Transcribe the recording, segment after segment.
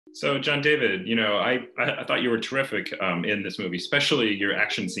So, John David, I thought you were terrific in this movie, especially your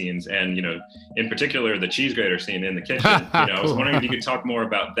action scenes, and in particular the cheese grater scene in the kitchen. I was Cool. wondering if you could talk more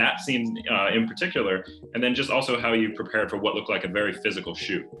about that scene in particular, and then just also how you prepared for what looked like a very physical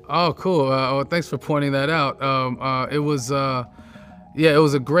shoot. Oh, cool. Well, thanks for pointing that out. It was, yeah, it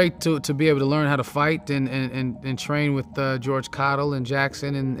was a great to be able to learn how to fight and train with George Cottle and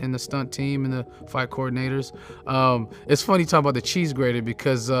Jackson and the stunt team and the fight coordinators. It's funny talking about the cheese grater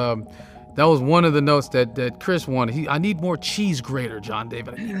because that was one of the notes that Chris wanted. I need more cheese grater, John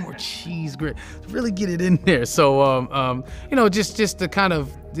David. I need more cheese grater. Really get it in there. So, just the kind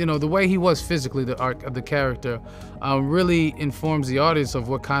of, the way he was physically, the arc of the character, really informs the audience of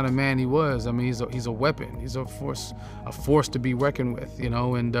what kind of man he was. I mean, he's a weapon. He's a force to be reckoned with,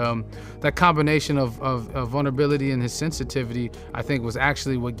 and that combination of vulnerability and his sensitivity, I think, was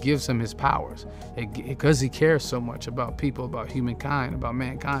actually what gives him his powers. Because he cares so much about people, about humankind, about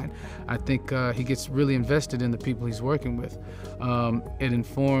mankind. I think he gets really invested in the people he's working with. It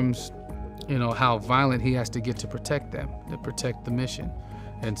informs, how violent he has to get to protect them, to protect the mission.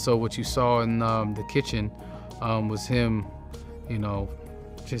 And so what you saw in the kitchen was him,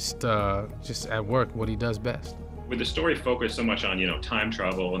 just at work, what he does best. With the story focused so much on time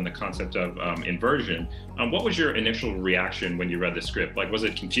travel and the concept of inversion, what was your initial reaction when you read the script? Like, was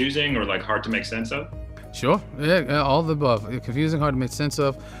it confusing or like hard to make sense of? Sure, yeah, all of the above. Confusing, hard to make sense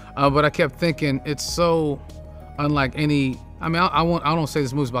of, but I kept thinking it's so unlike any. I mean, I don't say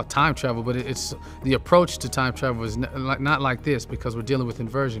this movie's about time travel, but it's the approach to time travel is not like this, because we're dealing with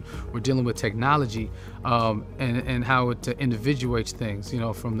inversion. We're dealing with technology, and how it individuates things,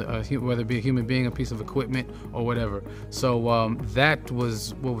 from whether it be a human being, a piece of equipment, or whatever. So that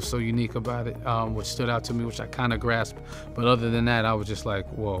was what was so unique about it, what stood out to me, which I kind of grasped. But other than that, I was just like,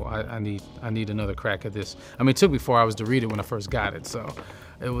 whoa, I need another crack at this. I mean, it took me 4 hours to read it when I first got it, so.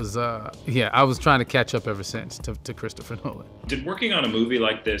 It was, I was trying to catch up ever since to Christopher Nolan. Did working on a movie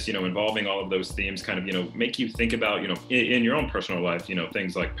like this, involving all of those themes kind of, make you think about, in your own personal life,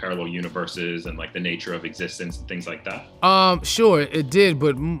 things like parallel universes and like the nature of existence and things like that? Sure, it did.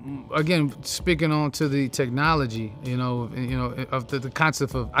 But again, speaking on to the technology, of the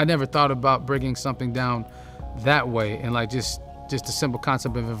concept of, I never thought about breaking something down that way. And like just the simple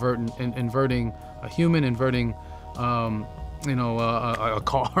concept of inverting a human, inverting, a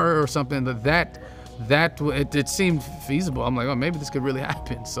car or something, it seemed feasible. I'm like, oh, maybe this could really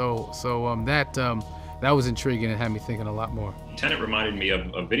happen. So that was intriguing and had me thinking a lot more. Tenet reminded me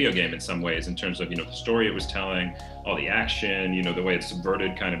of a video game in some ways, in terms of the story it was telling, all the action, the way it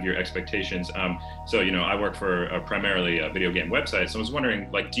subverted kind of your expectations. So I work for primarily a video game website, so I was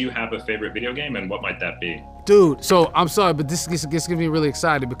wondering, like, do you have a favorite video game, and what might that be? Dude, so I'm sorry, but this gets me really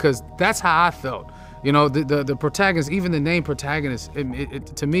excited, because that's how I felt. The protagonist, even the name Protagonist,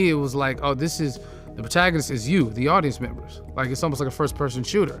 to me it was like, oh, the protagonist is you, the audience members. Like, it's almost like a first-person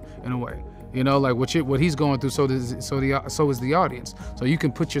shooter in a way. Like what he's going through, so is the audience. So you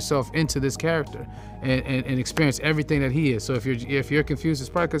can put yourself into this character and experience everything that he is. So if you're confused, it's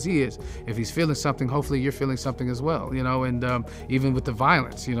probably because he is. If he's feeling something, hopefully you're feeling something as well. And even with the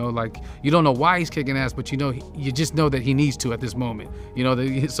violence, like, you don't know why he's kicking ass, but you just know that he needs to at this moment.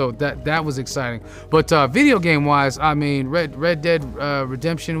 So that was exciting. But video game wise, I mean, Red Dead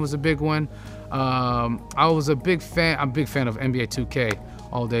Redemption was a big one. I was a big fan. I'm a big fan of NBA 2K.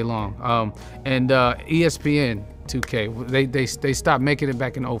 All day long, and ESPN 2K. They stopped making it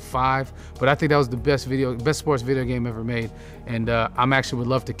back in '05, but I think that was the best sports video game ever made. And I'm actually would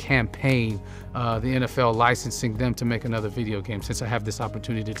love to campaign the NFL licensing them to make another video game, since I have this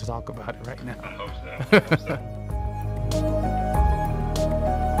opportunity to talk about it right now. I hope so.